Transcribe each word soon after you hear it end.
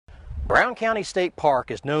Brown County State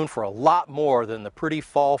Park is known for a lot more than the pretty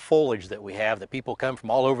fall foliage that we have that people come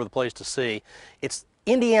from all over the place to see. It's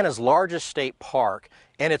Indiana's largest state park,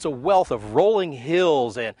 and it's a wealth of rolling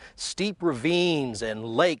hills and steep ravines and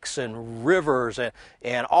lakes and rivers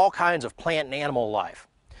and all kinds of plant and animal life.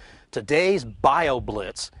 Today's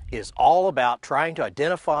BioBlitz is all about trying to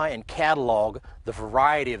identify and catalog the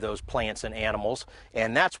variety of those plants and animals,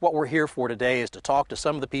 and that's what we're here for today, is to talk to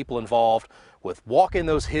some of the people involved with walking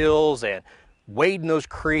those hills and wading those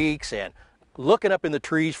creeks and looking up in the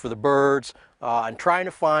trees for the birds and trying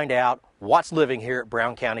to find out what's living here at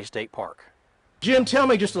Brown County State Park. Jim, tell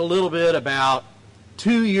me just a little bit about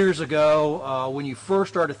 2 years ago when you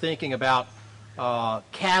first started thinking about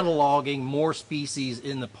cataloging more species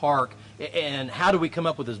in the park, and how do we come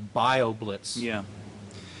up with this BioBlitz? Yeah.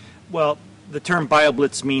 Well, the term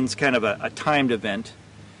BioBlitz means kind of a timed event,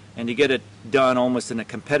 and to get it done almost in a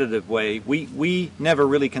competitive way. We never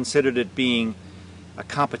really considered it being a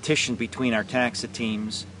competition between our taxa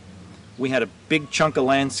teams. We had a big chunk of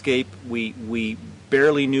landscape. We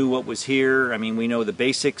barely knew what was here. I mean, we know the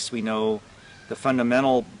basics, we know the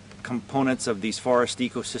fundamental components of these forest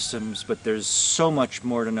ecosystems, but there's so much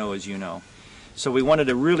more to know, as you know. So we wanted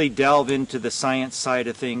to really delve into the science side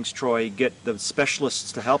of things, Troy, get the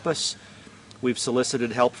specialists to help us. We've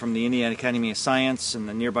solicited help from the Indiana Academy of Science and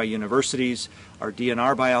the nearby universities, our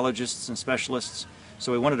DNR biologists and specialists.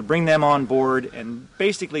 So we wanted to bring them on board and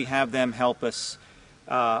basically have them help us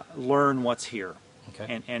learn what's here.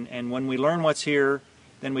 Okay. And when we learn what's here,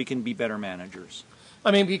 then we can be better managers. I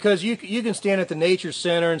mean, because you can stand at the Nature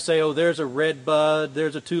Center and say, oh, there's a red bud,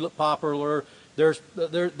 there's a tulip poplar, there's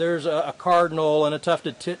a cardinal and a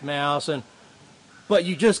tufted titmouse, but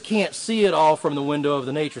you just can't see it all from the window of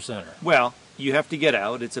the Nature Center. Well, you have to get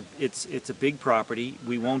out. It's a big property.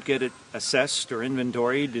 We won't get it assessed or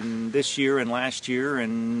inventoried in this year and last year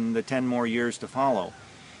and the 10 more years to follow.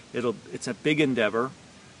 It's a big endeavor.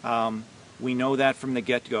 We know that from the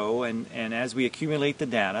get-go, and as we accumulate the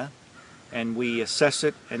data, and we assess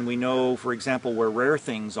it, and we know, for example, where rare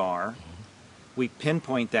things are, we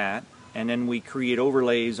pinpoint that, and then we create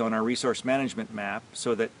overlays on our resource management map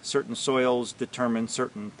so that certain soils determine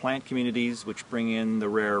certain plant communities, which bring in the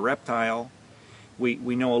rare reptile. We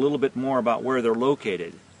know a little bit more about where they're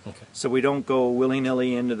located. Okay. So we don't go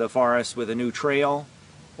willy-nilly into the forest with a new trail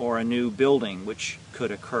or a new building, which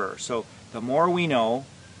could occur. So the more we know,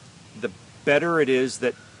 the better it is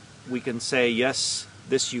that we can say, yes,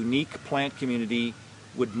 this unique plant community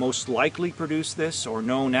would most likely produce this, or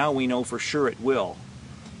no, now we know for sure it will.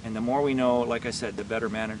 And the more we know, like I said, the better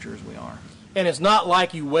managers we are. And it's not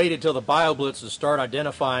like you waited till the BioBlitz to start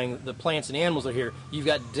identifying the plants and animals that are here. You've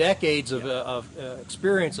got decades of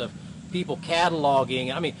experience of people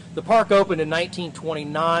cataloging. I mean, the park opened in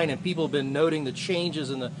 1929, and people have been noting the changes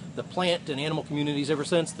in the plant and animal communities ever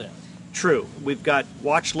since then. True. We've got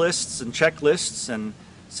watch lists and checklists and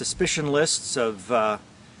suspicion lists of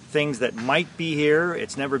things that might be here.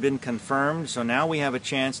 It's never been confirmed, so now we have a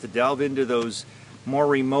chance to delve into those more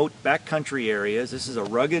remote backcountry areas. This is a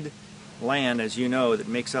rugged land, as you know, that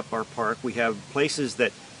makes up our park. We have places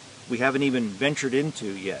that we haven't even ventured into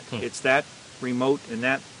yet. It's that remote and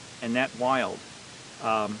that wild.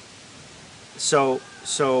 So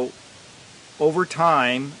over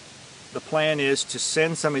time, the plan is to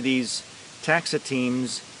send some of these taxa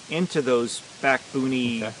teams into those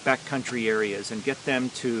backboony, backcountry areas and get them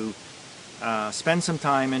to spend some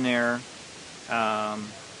time in there.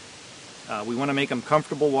 We want to make them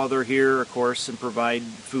comfortable while they're here, of course, and provide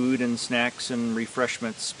food and snacks and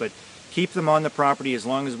refreshments, but keep them on the property as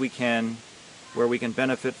long as we can, where we can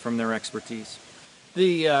benefit from their expertise.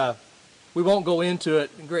 We won't go into it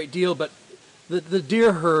a great deal, but the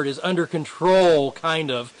deer herd is under control, kind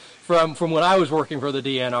of, from when I was working for the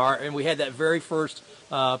DNR, and we had that very first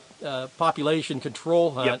population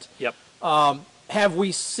control hunt. Yep. Have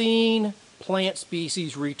we seen plant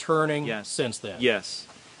species returning since then? Yes.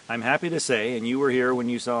 I'm happy to say, and you were here when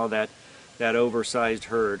you saw that oversized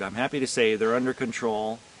herd, I'm happy to say they're under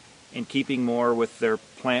control and keeping more with their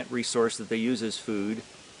plant resource that they use as food.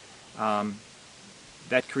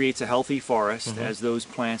 That creates a healthy forest as those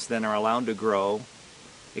plants then are allowed to grow,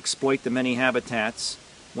 exploit the many habitats.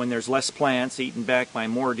 When there's less plants eaten back by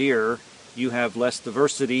more deer, you have less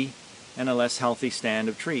diversity and a less healthy stand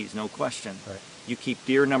of trees, no question. Right. You keep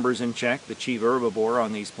deer numbers in check, the chief herbivore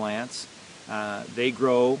on these plants. They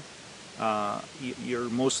grow. You're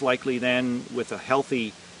most likely then, with a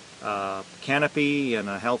healthy canopy and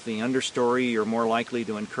a healthy understory, you're more likely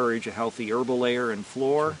to encourage a healthy herbal layer and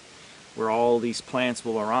floor where all these plants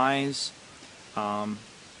will arise.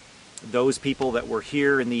 Those people that were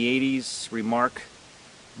here in the 80s remark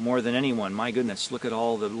more than anyone. My goodness, look at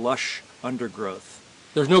all the lush undergrowth.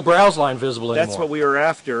 There's no browse line visible anymore. That's what we were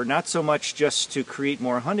after, not so much just to create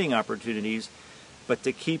more hunting opportunities, but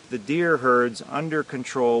to keep the deer herds under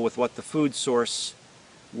control with what the food source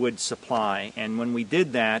would supply. And when we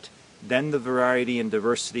did that, then the variety and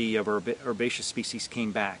diversity of herbaceous species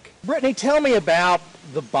came back. Brittany, tell me about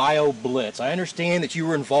the BioBlitz. I understand that you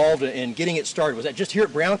were involved in getting it started. Was that just here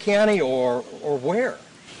at Brown County or where?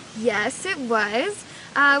 Yes, it was.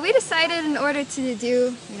 We decided in order to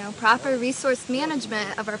do, proper resource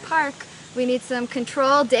management of our park, we need some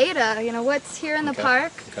control data. What's here in the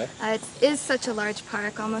park. Okay. It is such a large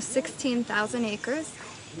park, almost 16,000 acres.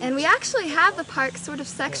 And we actually have the park sort of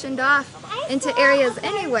sectioned off into areas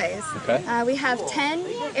anyways. Okay. We have 10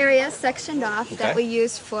 areas sectioned off that we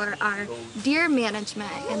use for our deer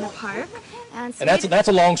management in the park. And that's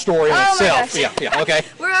a long story in itself. Yeah, okay.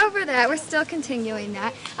 We're over that. We're still continuing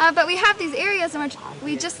that. But we have these areas and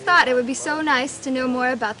we just thought it would be so nice to know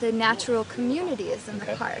more about the natural communities in the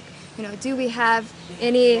park. Do we have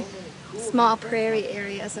any small prairie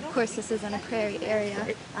areas? Of course, this isn't a prairie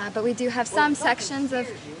area, but we do have some sections of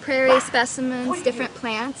prairie specimens, different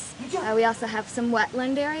plants. We also have some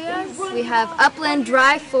wetland areas. We have upland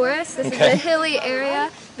dry forest. This is a hilly area,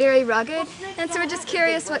 very rugged, and so we're just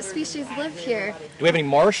curious what species live here. Do we have any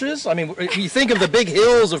marshes? I mean, you think of the big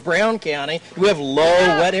hills of Brown County. Do we have low,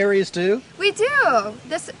 wet areas too? We do.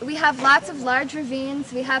 We have lots of large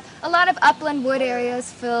ravines. We have a lot of upland wood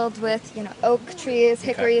areas filled with, oak trees,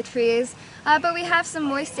 hickory trees. But we have some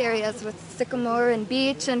moist areas with sycamore and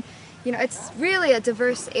beech, and it's really a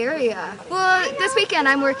diverse area. Well, this weekend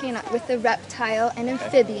I'm working with the reptile and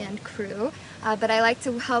amphibian crew, but I like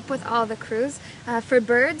to help with all the crews. For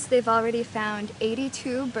birds, they've already found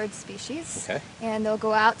 82 bird species, and they'll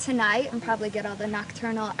go out tonight and probably get all the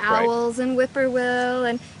nocturnal owls and whippoorwill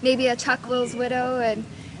and maybe a chuckwill's widow. And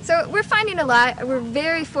so we're finding a lot. We're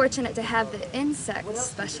very fortunate to have the insect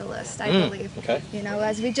specialist, I believe.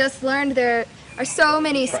 As we just learned, there are so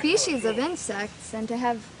many species of insects, and to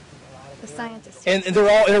have the scientists. And they're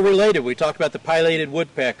all interrelated. We talked about the pileated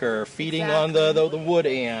woodpecker feeding on the wood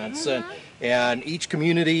ants, and each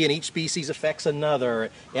community and each species affects another.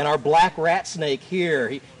 And our black rat snake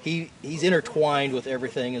here, he's intertwined with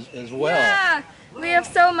everything as well. Yeah. We have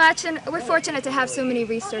so much, and we're fortunate to have so many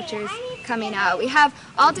researchers coming out. We have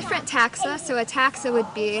all different taxa, so a taxa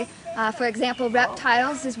would be, for example,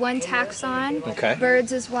 reptiles is one taxon,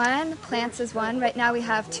 birds is one, plants is one. Right now we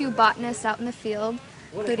have 2 botanists out in the field,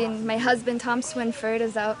 including my husband Tom Swinford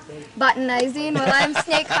is out botanizing while I'm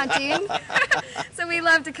snake hunting. So we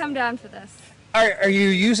love to come down for this. Are you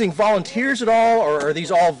using volunteers at all, or are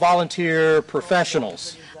these all volunteer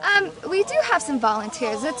professionals? We do have some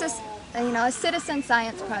volunteers. It's a citizen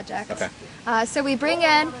science project. So we bring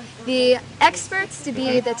in the experts to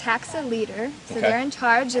be the taxa leader, so they're in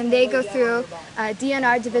charge, and they go through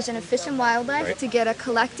DNR, Division of Fish and Wildlife, to get a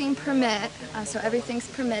collecting permit, so everything's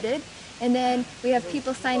permitted. And then we have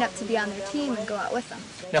people sign up to be on their team and go out with them.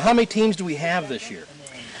 Now, how many teams do we have this year?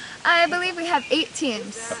 I believe we have 8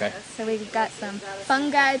 teams. So we've got some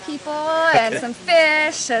fungi people and some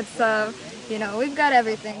fish and some, we've got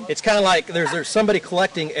everything. It's kind of like there's somebody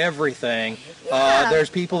collecting everything.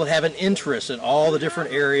 There's people that have an interest in all the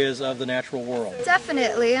different areas of the natural world.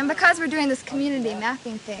 Definitely, and because we're doing this community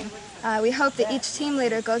mapping thing, we hope that each team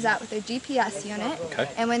leader goes out with their GPS unit,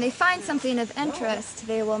 and when they find something of interest,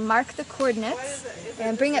 they will mark the coordinates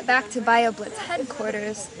and bring it back to BioBlitz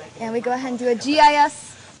headquarters, and we go ahead and do a GIS.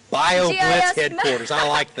 BioBlitz headquarters. I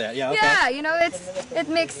like that. Yeah, it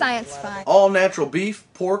makes science fun. All natural beef,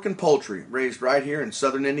 pork, and poultry raised right here in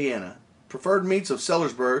southern Indiana. Preferred Meats of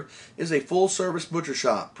Sellersburg is a full-service butcher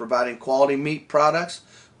shop providing quality meat products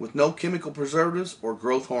with no chemical preservatives or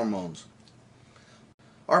growth hormones.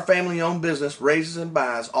 Our family-owned business raises and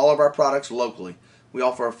buys all of our products locally. We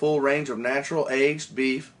offer a full range of natural aged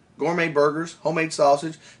beef, gourmet burgers, homemade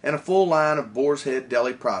sausage, and a full line of Boar's Head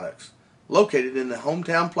Deli products. Located in the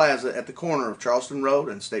Hometown Plaza at the corner of Charleston Road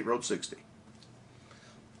and State Road 60.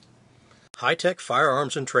 High-Tech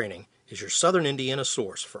Firearms and Training is your southern Indiana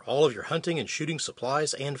source for all of your hunting and shooting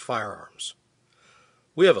supplies and firearms.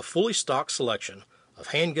 We have a fully stocked selection of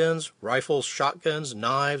handguns, rifles, shotguns,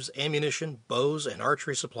 knives, ammunition, bows, and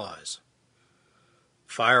archery supplies.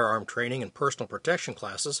 Firearm training and personal protection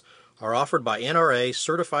classes are offered by NRA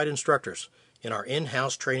certified instructors in our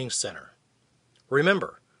in-house training center.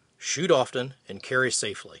 Remember, shoot often and carry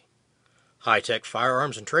safely. High-Tech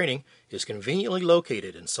Firearms and Training is conveniently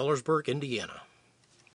located in Sellersburg, Indiana.